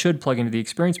 you should plug into the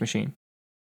experience machine.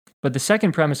 But the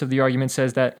second premise of the argument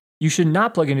says that you should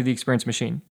not plug into the experience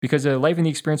machine because a life in the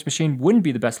experience machine wouldn't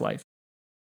be the best life.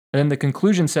 And then the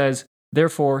conclusion says,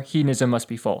 therefore, hedonism must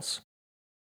be false.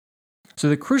 So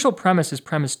the crucial premise is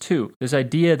premise 2, this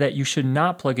idea that you should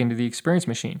not plug into the experience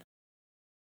machine.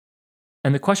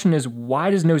 And the question is, why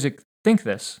does Nozick think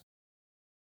this?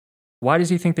 Why does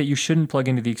he think that you shouldn't plug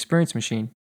into the experience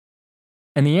machine?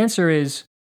 And the answer is,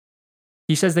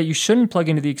 he says that you shouldn't plug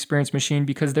into the experience machine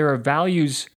because there are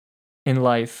values in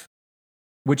life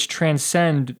which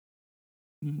transcend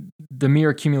the mere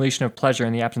accumulation of pleasure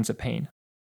in the absence of pain.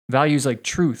 Values like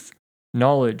truth,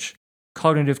 knowledge,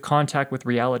 cognitive contact with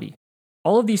reality.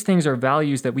 All of these things are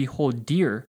values that we hold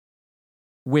dear,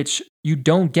 which you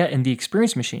don't get in the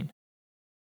experience machine.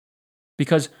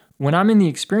 Because when I'm in the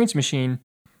experience machine,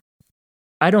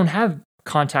 I don't have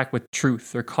contact with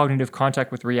truth or cognitive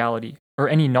contact with reality or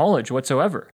any knowledge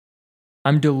whatsoever.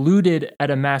 I'm deluded at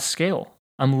a mass scale.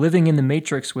 I'm living in the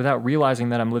matrix without realizing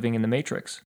that I'm living in the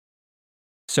matrix.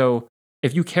 So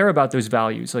if you care about those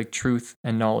values like truth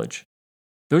and knowledge,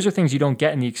 those are things you don't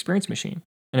get in the experience machine.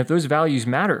 And if those values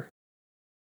matter,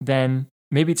 then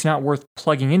maybe it's not worth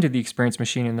plugging into the experience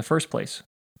machine in the first place.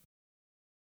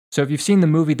 So if you've seen the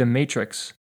movie The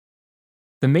Matrix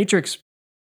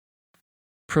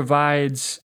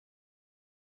provides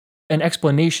an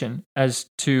explanation as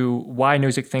to why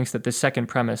Nozick thinks that this second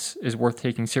premise is worth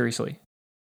taking seriously.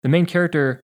 The main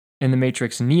character in The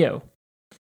Matrix, Neo,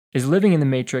 is living in the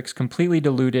Matrix completely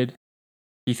deluded.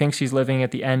 He thinks he's living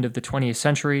at the end of the 20th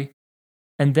century,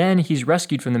 and then he's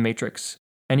rescued from the Matrix,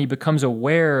 and he becomes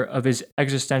aware of his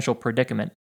existential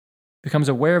predicament, becomes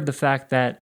aware of the fact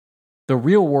that the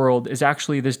real world is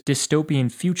actually this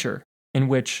dystopian future in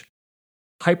which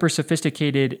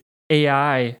hyper-sophisticated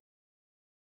AI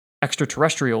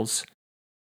extraterrestrials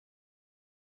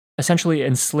essentially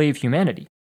enslave humanity.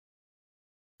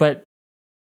 But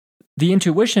the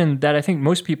intuition that I think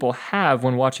most people have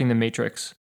when watching The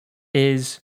Matrix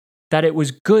is that it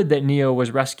was good that Neo was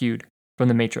rescued from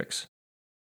the Matrix.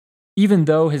 Even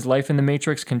though his life in the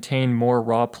Matrix contained more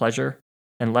raw pleasure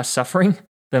and less suffering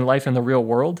than life in the real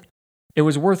world, it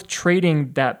was worth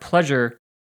trading that pleasure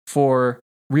for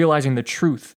realizing the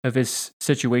truth of his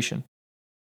situation.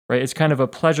 Right? It's kind of a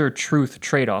pleasure-truth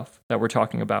trade-off that we're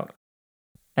talking about.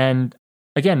 And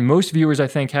again, most viewers, I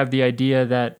think, have the idea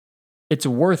that it's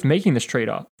worth making this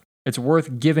trade-off. It's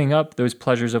worth giving up those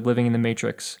pleasures of living in the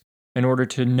Matrix in order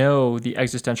to know the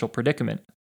existential predicament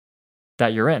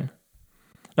that you're in.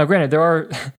 Now, granted,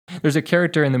 there's a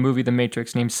character in the movie The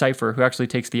Matrix named Cypher who actually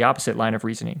takes the opposite line of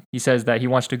reasoning. He says that he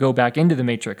wants to go back into the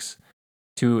Matrix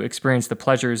to experience the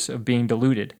pleasures of being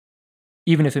deluded,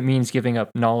 even if it means giving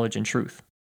up knowledge and truth.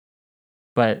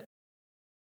 But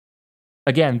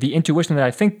again, the intuition that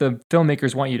I think the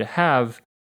filmmakers want you to have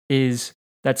is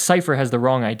that Cypher has the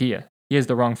wrong idea. He has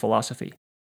the wrong philosophy.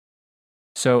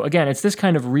 So again, it's this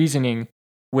kind of reasoning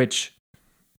which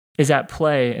is at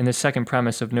play in the second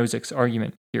premise of Nozick's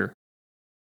argument here.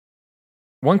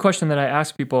 One question that I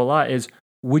ask people a lot is,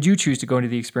 would you choose to go into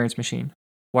the experience machine?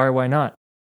 Why or why not?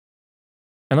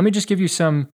 And let me just give you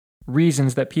some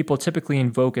reasons that people typically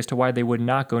invoke as to why they would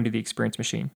not go into the experience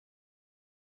machine.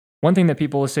 One thing that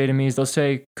people will say to me is they'll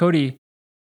say, Cody,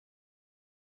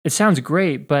 it sounds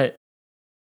great, but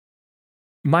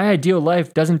my ideal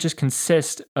life doesn't just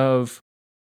consist of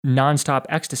nonstop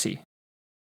ecstasy.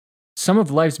 Some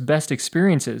of life's best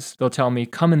experiences, they'll tell me,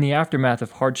 come in the aftermath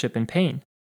of hardship and pain.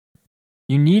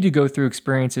 You need to go through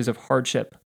experiences of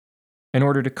hardship in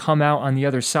order to come out on the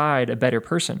other side a better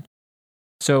person.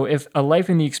 So if a life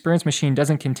in the experience machine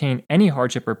doesn't contain any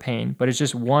hardship or pain, but it's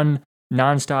just one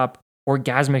nonstop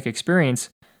orgasmic experience,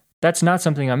 that's not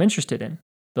something I'm interested in,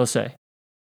 they'll say.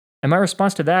 And my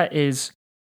response to that is,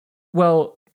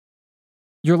 well,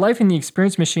 your life in the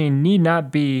experience machine need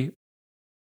not be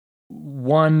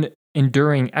one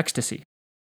enduring ecstasy.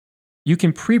 You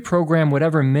can pre-program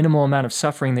whatever minimal amount of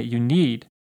suffering that you need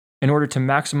in order to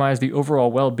maximize the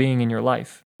overall well-being in your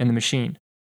life in the machine.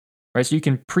 Right? So you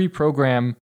can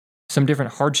pre-program some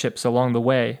different hardships along the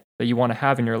way that you want to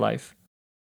have in your life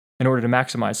in order to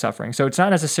maximize suffering. So it's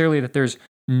not necessarily that there's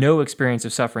no experience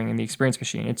of suffering in the experience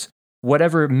machine. It's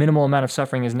whatever minimal amount of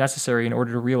suffering is necessary in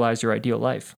order to realize your ideal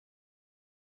life.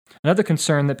 Another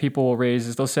concern that people will raise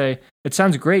is they'll say, it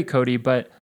sounds great, Cody, but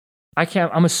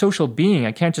I'm a social being.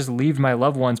 I can't just leave my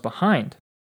loved ones behind.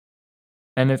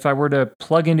 And if I were to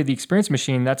plug into the experience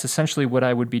machine, that's essentially what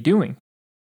I would be doing.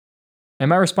 And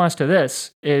my response to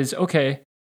this is, okay,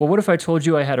 well, what if I told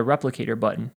you I had a replicator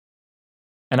button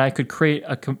and I could create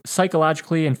a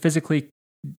psychologically and physically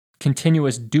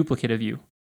continuous duplicate of you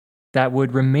that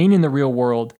would remain in the real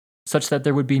world such that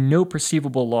there would be no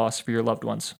perceivable loss for your loved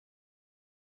ones?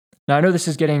 Now, I know this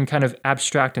is getting kind of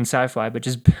abstract and sci-fi, but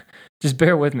just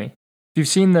bear with me. If you've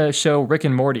seen the show Rick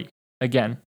and Morty,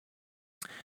 again,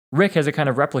 Rick has a kind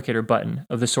of replicator button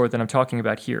of the sort that I'm talking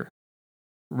about here.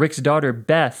 Rick's daughter,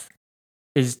 Beth,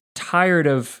 is tired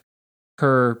of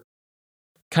her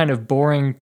kind of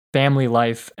boring family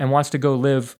life and wants to go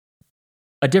live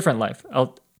a different life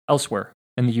elsewhere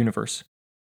in the universe.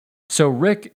 So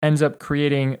Rick ends up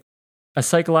creating a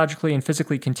psychologically and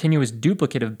physically continuous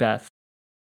duplicate of Beth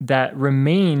that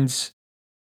remains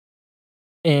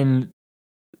with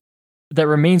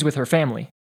her family.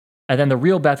 And then the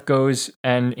real Beth goes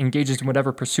and engages in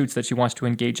whatever pursuits that she wants to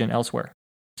engage in elsewhere.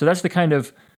 So that's the kind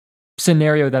of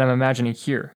scenario that I'm imagining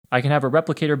here. I can have a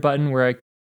replicator button where I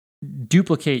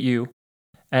duplicate you,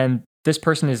 and this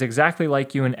person is exactly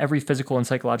like you in every physical and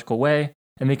psychological way,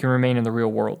 and they can remain in the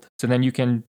real world. So then you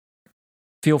can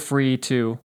feel free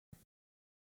to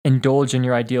indulge in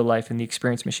your ideal life in the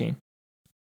experience machine.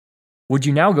 Would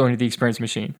you now go into the experience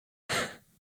machine?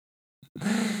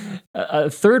 A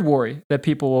third worry that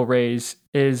people will raise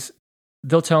is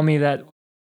they'll tell me that,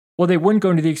 well, they wouldn't go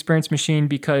into the experience machine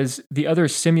because the other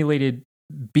simulated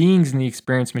beings in the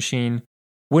experience machine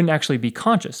wouldn't actually be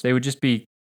conscious. They would just be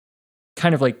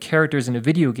kind of like characters in a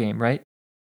video game, right?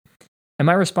 And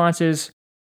my response is,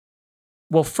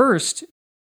 well, first,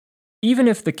 even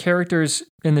if the characters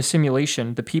in the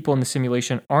simulation, the people in the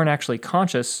simulation, aren't actually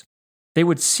conscious, they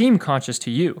would seem conscious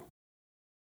to you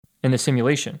in the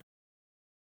simulation.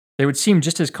 They would seem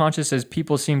just as conscious as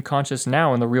people seem conscious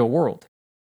now in the real world.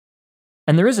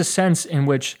 And there is a sense in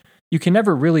which you can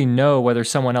never really know whether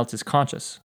someone else is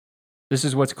conscious. This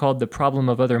is what's called the problem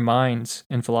of other minds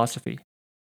in philosophy.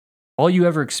 All you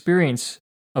ever experience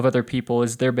of other people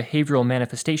is their behavioral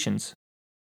manifestations,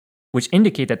 which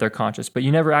indicate that they're conscious, but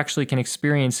you never actually can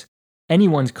experience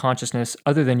anyone's consciousness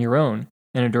other than your own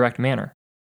in a direct manner.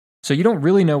 So you don't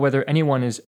really know whether anyone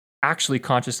is actually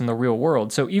conscious in the real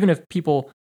world. So even if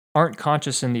people aren't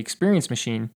conscious in the experience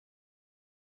machine,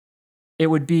 it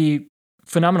would be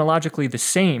phenomenologically the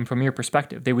same from your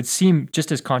perspective. They would seem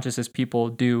just as conscious as people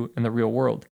do in the real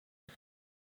world.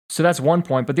 So that's one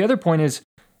point. But the other point is,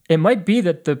 it might be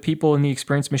that the people in the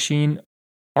experience machine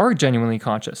are genuinely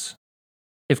conscious.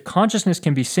 If consciousness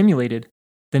can be simulated,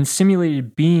 then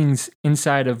simulated beings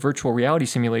inside a virtual reality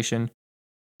simulation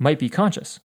might be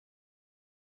conscious.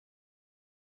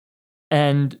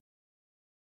 And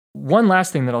one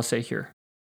last thing that I'll say here,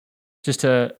 just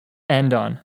to end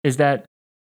on, is that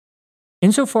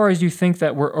insofar as you think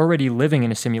that we're already living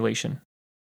in a simulation,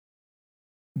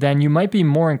 then you might be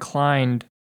more inclined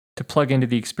to plug into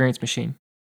the experience machine.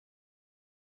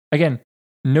 Again,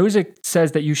 Nozick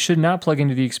says that you should not plug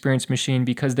into the experience machine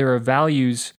because there are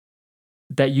values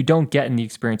that you don't get in the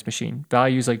experience machine,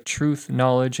 values like truth,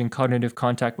 knowledge, and cognitive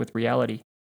contact with reality.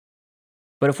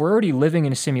 But if we're already living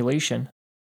in a simulation,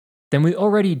 then we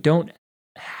already don't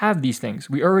have these things.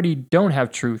 We already don't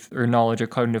have truth or knowledge or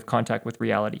cognitive contact with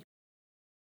reality.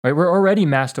 Right? We're already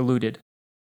mass deluded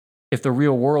if the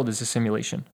real world is a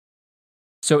simulation.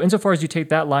 So insofar as you take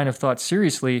that line of thought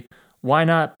seriously, why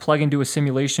not plug into a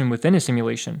simulation within a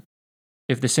simulation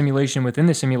if the simulation within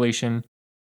the simulation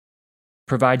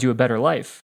provides you a better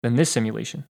life than this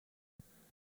simulation?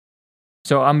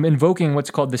 So I'm invoking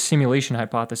what's called the simulation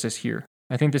hypothesis here.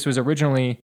 I think this was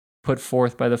originally put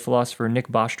forth by the philosopher Nick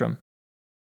Bostrom.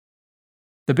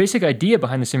 The basic idea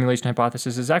behind the simulation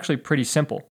hypothesis is actually pretty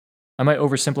simple. I might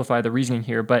oversimplify the reasoning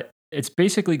here, but it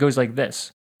basically goes like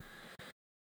this.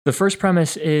 The first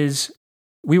premise is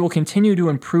we will continue to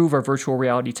improve our virtual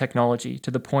reality technology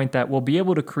to the point that we'll be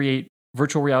able to create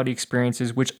virtual reality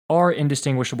experiences which are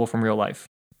indistinguishable from real life.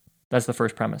 That's the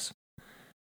first premise.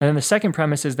 And then the second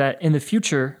premise is that in the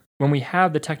future, when we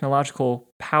have the technological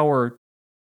power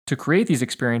to create these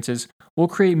experiences, we'll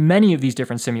create many of these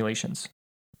different simulations.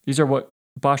 These are what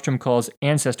Bostrom calls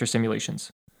ancestor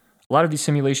simulations. A lot of these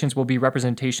simulations will be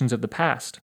representations of the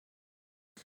past.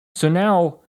 So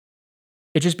now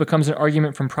it just becomes an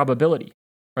argument from probability,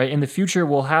 right? In the future,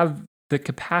 we'll have the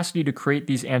capacity to create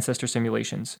these ancestor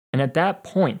simulations. And at that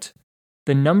point,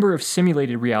 the number of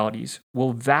simulated realities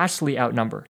will vastly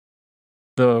outnumber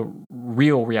the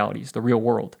real realities, the real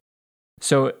world.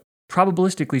 So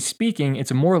probabilistically speaking,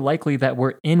 it's more likely that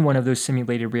we're in one of those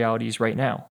simulated realities right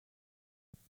now.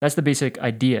 That's the basic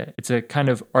idea. It's a kind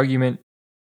of argument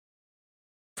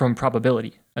from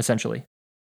probability, essentially.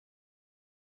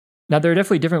 Now, there are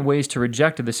definitely different ways to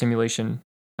reject the simulation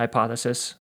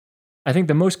hypothesis. I think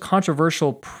the most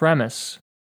controversial premise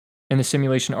in the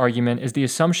simulation argument is the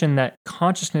assumption that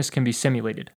consciousness can be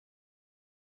simulated.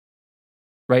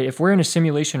 Right? If we're in a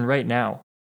simulation right now,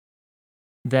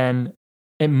 then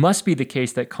it must be the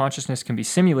case that consciousness can be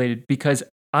simulated because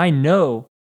I know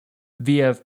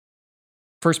via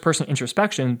first-person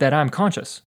introspection that I'm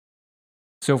conscious.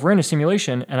 So if we're in a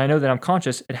simulation and I know that I'm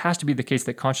conscious, it has to be the case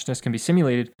that consciousness can be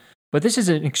simulated. But this is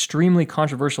an extremely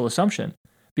controversial assumption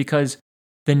because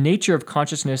the nature of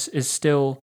consciousness is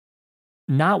still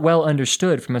not well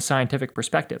understood from a scientific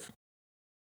perspective.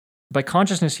 By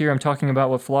consciousness here, I'm talking about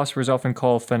what philosophers often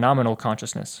call phenomenal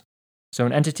consciousness. So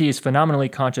an entity is phenomenally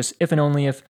conscious if and only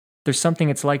if there's something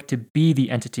it's like to be the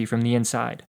entity from the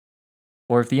inside,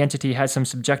 or if the entity has some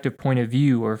subjective point of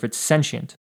view, or if it's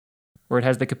sentient, or it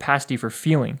has the capacity for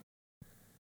feeling.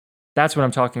 That's what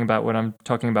I'm talking about when I'm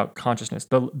talking about consciousness.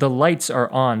 The lights are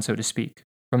on, so to speak,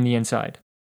 from the inside.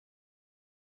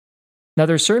 Now,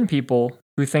 there are certain people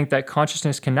who think that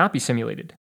consciousness cannot be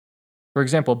simulated. For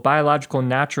example, biological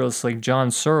naturalists like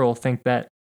John Searle think that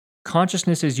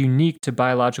consciousness is unique to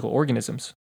biological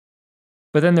organisms.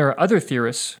 But then there are other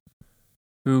theorists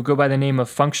who go by the name of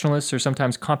functionalists or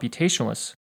sometimes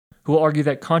computationalists who will argue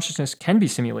that consciousness can be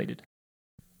simulated.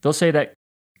 They'll say that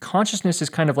consciousness is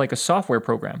kind of like a software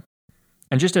program.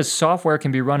 And just as software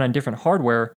can be run on different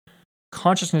hardware,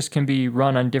 consciousness can be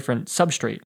run on different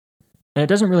substrate. And it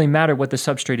doesn't really matter what the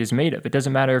substrate is made of. It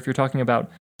doesn't matter if you're talking about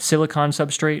silicon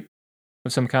substrate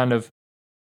of some kind of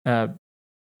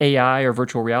AI or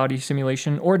virtual reality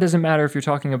simulation, or it doesn't matter if you're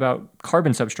talking about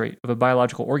carbon substrate of a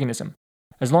biological organism.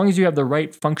 As long as you have the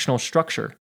right functional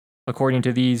structure, according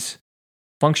to these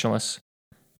functionalists,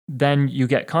 then you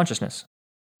get consciousness.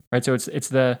 Right? So it's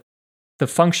the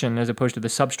function as opposed to the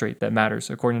substrate that matters,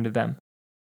 according to them.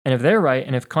 And if they're right,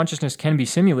 and if consciousness can be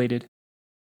simulated,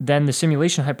 then the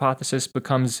simulation hypothesis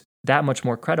becomes that much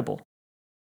more credible.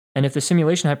 And if the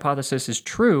simulation hypothesis is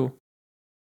true,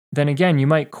 then again, you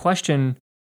might question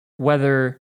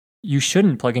whether you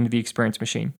shouldn't plug into the experience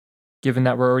machine, given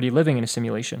that we're already living in a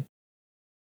simulation.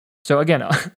 So again,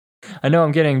 I know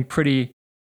I'm getting pretty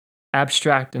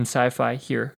abstract and sci-fi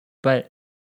here, but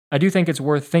I do think it's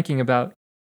worth thinking about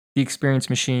the experience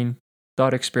machine,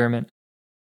 thought experiment,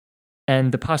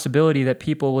 and the possibility that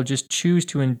people will just choose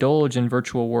to indulge in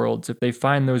virtual worlds if they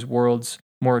find those worlds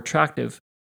more attractive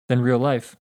than real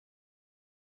life.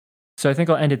 So I think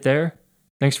I'll end it there.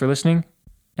 Thanks for listening,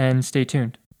 and stay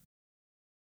tuned.